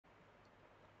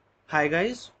Hi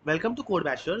guys, welcome to Code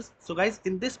Bashers. So guys,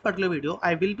 in this particular video,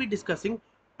 I will be discussing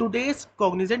today's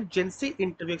Cognizant Genc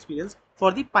interview experience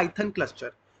for the Python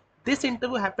cluster. This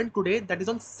interview happened today, that is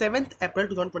on 7th April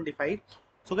 2025.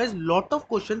 So guys, lot of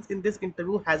questions in this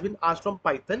interview has been asked from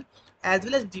Python as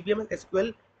well as DBM and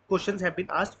SQL questions have been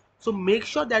asked. So make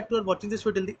sure that you are watching this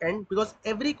video till the end because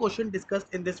every question discussed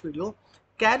in this video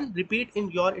can repeat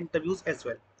in your interviews as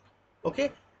well.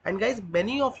 Okay, and guys,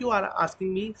 many of you are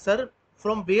asking me, sir,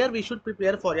 from where we should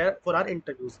prepare for our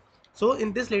interviews. So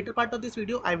in this later part of this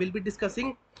video, I will be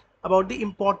discussing about the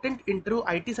important interview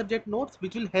IT subject notes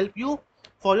which will help you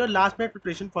for your last minute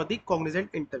preparation for the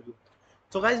Cognizant interview.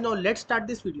 So guys, now let's start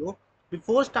this video.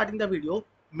 Before starting the video,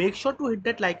 make sure to hit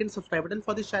that like and subscribe button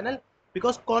for this channel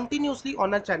because continuously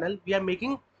on our channel we are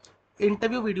making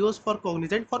interview videos for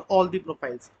Cognizant for all the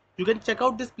profiles. You can check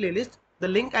out this playlist. The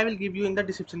link I will give you in the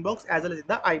description box as well as in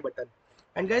the I button.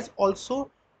 And guys,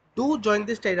 also do join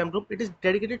this Telegram group. It is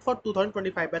dedicated for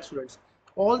 2025 batch students.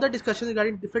 All the discussions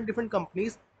regarding different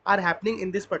companies are happening in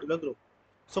this particular group.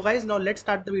 So guys, now let's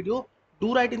start the video.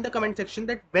 Do write in the comment section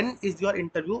that when is your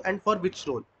interview and for which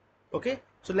role. Okay,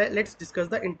 so let's discuss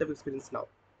the interview experience now.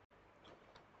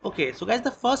 Okay, so guys,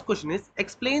 the first question is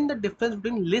explain the difference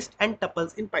between list and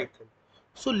tuples in Python.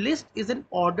 So list is an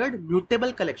ordered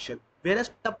mutable collection,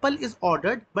 whereas tuple is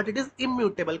ordered but it is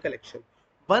immutable collection.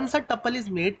 Once a tuple is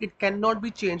made, it cannot be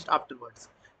changed afterwards.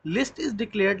 List is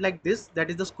declared like this, that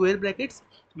is the square brackets,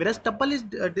 whereas tuple is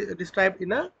described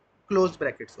in a closed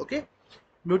brackets. Okay,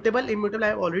 mutable, immutable I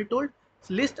have already told.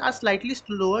 Lists are slightly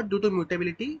slower due to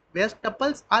mutability, whereas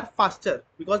tuples are faster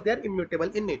because they are immutable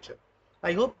in nature.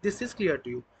 I hope this is clear to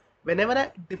you. Whenever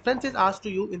a difference is asked to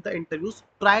you in the interviews,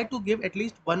 try to give at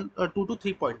least 2 to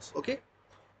 3 points. Okay.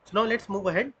 So now let's move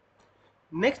ahead.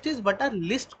 Next is what are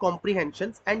list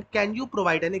comprehensions and can you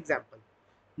provide an example?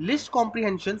 List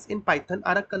comprehensions in Python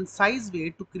are a concise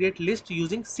way to create lists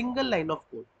using single line of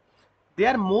code. They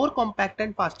are more compact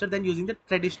and faster than using the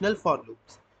traditional for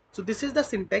loops. So this is the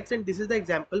syntax and this is the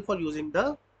example for using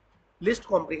the list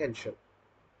comprehension.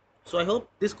 So I hope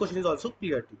this question is also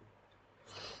clear to you.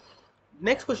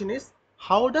 Next question is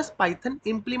how does Python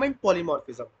implement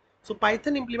polymorphism? So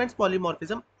Python implements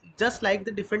polymorphism just like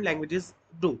the different languages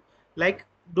do, like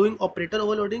doing operator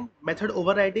overloading, method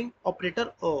overriding,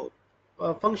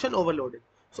 function overloading.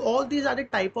 So all these are the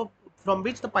type of from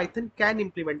which the Python can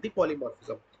implement the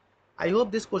polymorphism. I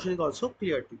hope this question is also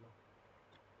clear to you.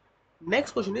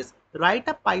 Next question is write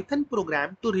a Python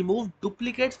program to remove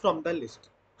duplicates from the list.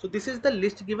 So this is the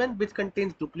list given which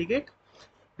contains duplicate.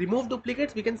 Remove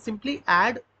duplicates, we can simply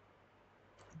add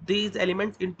these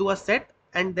elements into a set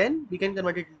and then we can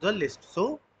convert it into a list.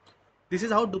 So this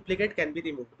is how duplicate can be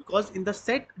removed because in the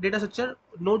set data structure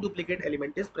no duplicate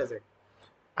element is present.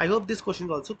 I hope this question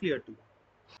is also clear to you.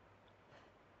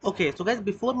 Okay, so guys,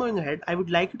 before moving ahead, I would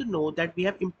like you to know that we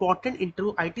have important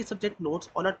interview IT subject notes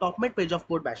on our top mid page of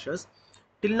Code Bashers.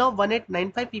 Till now,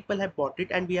 1895 people have bought it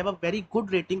and we have a very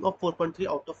good rating of 4.3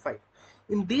 out of 5.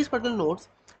 In these particular notes,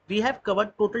 we have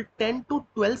covered total 10 to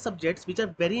 12 subjects which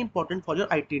are very important for your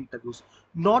IT interviews.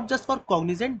 Not just for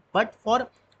Cognizant, but for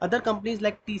other companies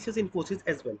like TCS, Infosys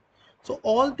as well. So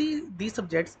all these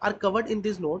subjects are covered in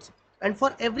these notes, and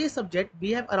for every subject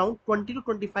we have around 20 to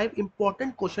 25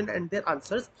 important questions and their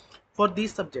answers for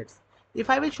these subjects. If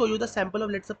I will show you the sample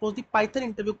of, let's suppose, the Python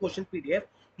interview question PDF,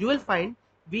 you will find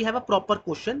we have a proper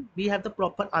question, we have the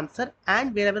proper answer,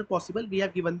 and wherever possible we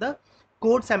have given the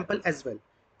code sample as well.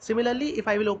 Similarly, if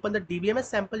I will open the DBMS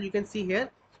sample, you can see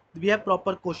here we have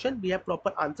proper question, we have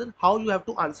proper answer, how you have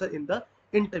to answer in the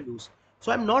interviews.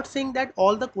 So I'm not saying that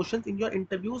all the questions in your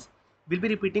interviews will be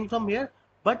repeating from here,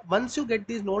 but once you get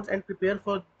these notes and prepare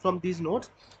from these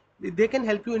notes, they can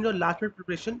help you in your last minute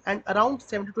preparation, and around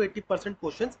 70 to 80%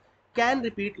 questions can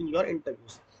repeat in your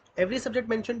interviews. Every subject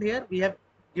mentioned here we have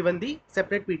given the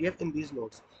separate PDF in these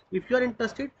notes. If you are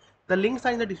interested, the links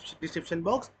are in the description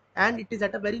box and it is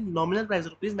at a very nominal price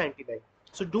of ₹99.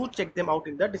 So do check them out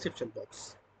in the description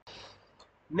box.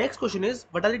 Next question is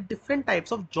what are the different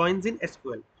types of joins in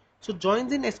SQL? So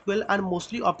joins in SQL are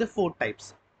mostly of the 4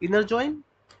 types: inner join,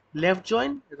 left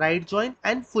join, right join,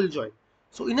 and full join.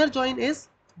 So inner join is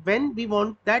when we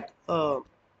want that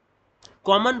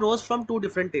common rows from 2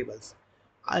 different tables.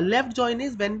 A left join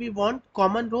is when we want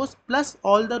common rows plus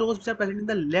all the rows which are present in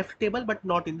the left table but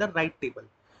not in the right table.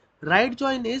 Right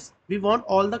join is we want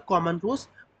all the common rows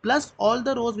plus all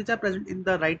the rows which are present in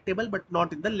the right table but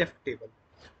not in the left table.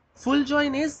 Full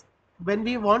join is when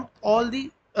we want all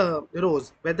the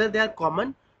rows, whether they are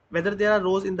common, whether there are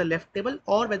rows in the left table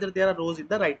or whether there are rows in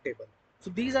the right table.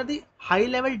 So these are the high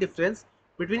level difference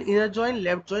between inner join,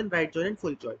 left join, right join and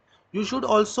full join. You should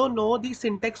also know the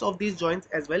syntax of these joins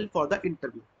as well for the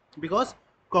interview, because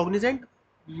Cognizant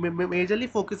majorly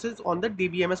focuses on the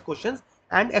DBMS questions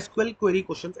and SQL query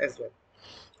questions as well.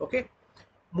 Okay,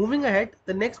 moving ahead,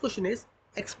 the next question is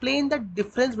explain the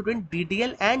difference between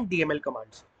DDL and DML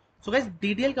commands. So guys,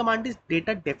 DDL command is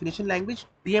data definition language,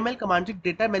 DML command is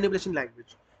data manipulation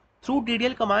language. Through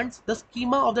DDL commands, the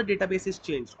schema of the database is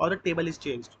changed or the table is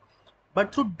changed.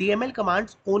 But through DML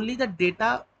commands, only the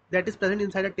data that is present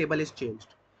inside a table is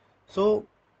changed. So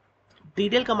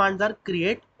DDL commands are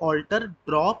create, alter,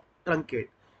 drop, truncate.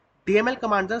 DML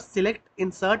commands are select,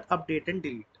 insert, update and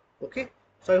delete. Okay.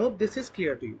 So I hope this is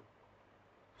clear to you.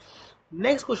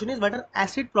 Next question is what are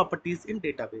acid properties in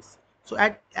database? So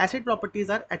acid properties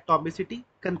are atomicity,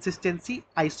 consistency,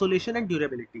 isolation and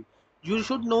durability. You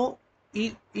should know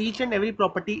each and every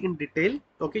property in detail.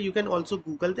 Okay, you can also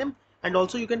Google them, and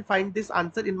also you can find this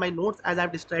answer in my notes as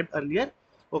I've described earlier.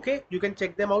 Okay, you can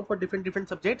check them out for different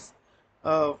subjects.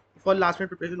 For last minute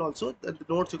preparation also, the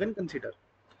notes you can consider.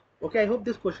 Okay, I hope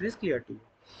this question is clear to you.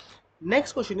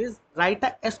 Next question is write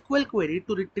a SQL query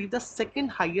to retrieve the second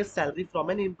highest salary from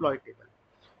an employee table.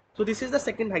 So this is the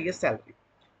second highest salary.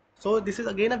 So this is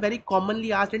again a very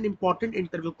commonly asked and important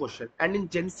interview question. And in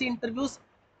Gen Z interviews,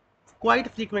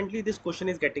 quite frequently this question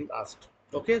is getting asked.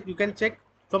 Okay, you can check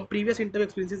from previous interview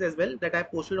experiences as well that I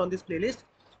posted on this playlist,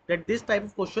 that this type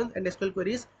of questions and SQL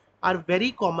queries are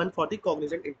very common for the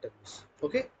Cognizant interviews.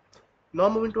 Okay, now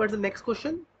moving towards the next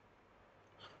question.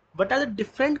 What are the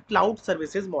different cloud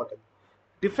services model?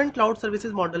 Different cloud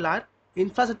services model are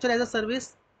infrastructure as a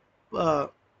service, uh,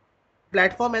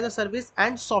 platform as a service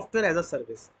and software as a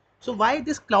service. So why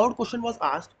this cloud question was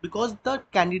asked? Because the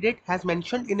candidate has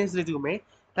mentioned in his resume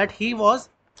that he was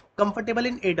comfortable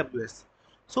in AWS.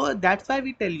 So that's why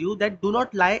we tell you that do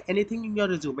not lie anything in your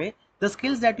resume. The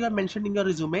skills that you have mentioned in your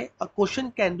resume, a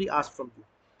question can be asked from you.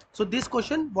 So this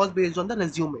question was based on the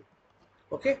resume.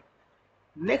 Okay.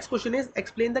 Next question is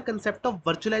explain the concept of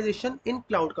virtualization in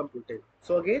cloud computing.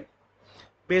 So again,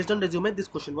 based on resume, this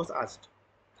question was asked.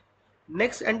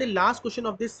 Next and the last question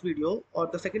of this video, or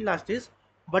the second last, is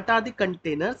what are the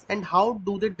containers and how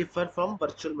do they differ from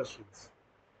virtual machines?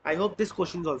 I hope this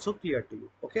question is also clear to you.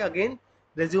 Okay, again,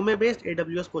 resume based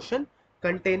AWS question,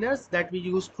 containers that we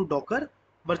use through Docker,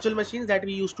 virtual machines that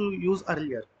we used to use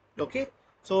earlier. Okay,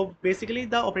 so basically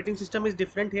the operating system is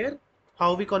different here.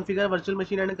 How we configure a virtual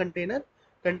machine and a container.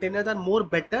 Containers are more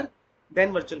better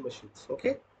than virtual machines.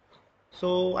 Okay,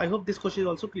 so I hope this question is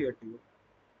also clear to you.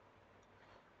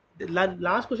 The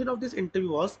last question of this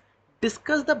interview was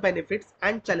discuss the benefits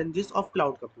and challenges of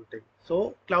cloud computing.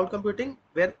 So cloud computing,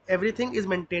 where everything is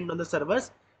maintained on the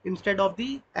servers instead of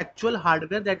the actual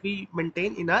hardware that we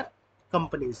maintain in our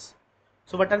companies.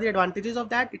 So what are the advantages of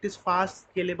that? It is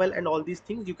fast, scalable, and all these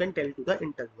things you can tell to the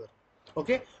interviewer.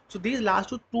 Okay, so these last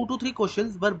two to three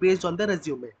questions were based on the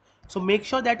resume. So make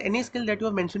sure that any skill that you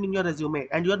have mentioned in your resume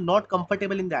and you are not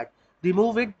comfortable in that,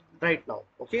 remove it right now.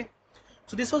 Okay,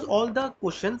 so this was all the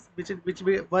questions which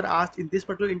were asked in this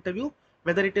particular interview,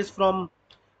 whether it is from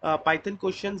Python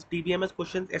questions, DBMS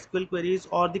questions, SQL queries,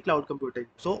 or the cloud computing.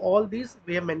 So all these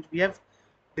we have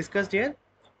discussed here.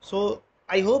 So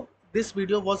I hope this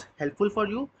video was helpful for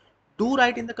you. Do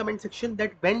write in the comment section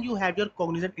that when you have your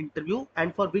Cognizant interview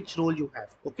and for which role you have.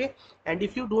 Okay, and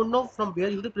if you don't know from where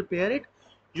you should prepare it,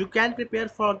 you can prepare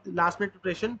for the last minute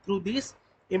preparation through these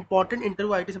important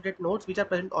interview IT subject notes which are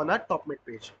present on our top mid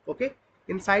page. Okay,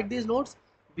 inside these notes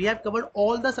we have covered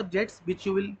all the subjects which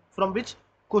you will from which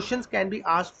questions can be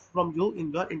asked from you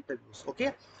in your interviews.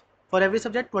 Okay, for every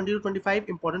subject 20 to 25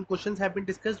 important questions have been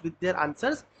discussed with their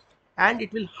answers, and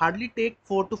it will hardly take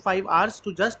 4 to 5 hours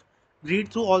to just read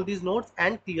through all these notes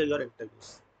and clear your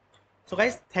interviews. So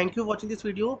guys, thank you for watching this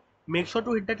video. Make sure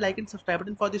to hit that like and subscribe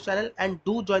button for this channel, and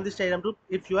do join this Telegram group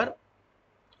if you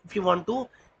want to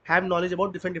have knowledge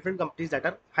about different companies that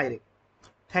are hiring.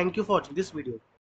 Thank you for watching this video.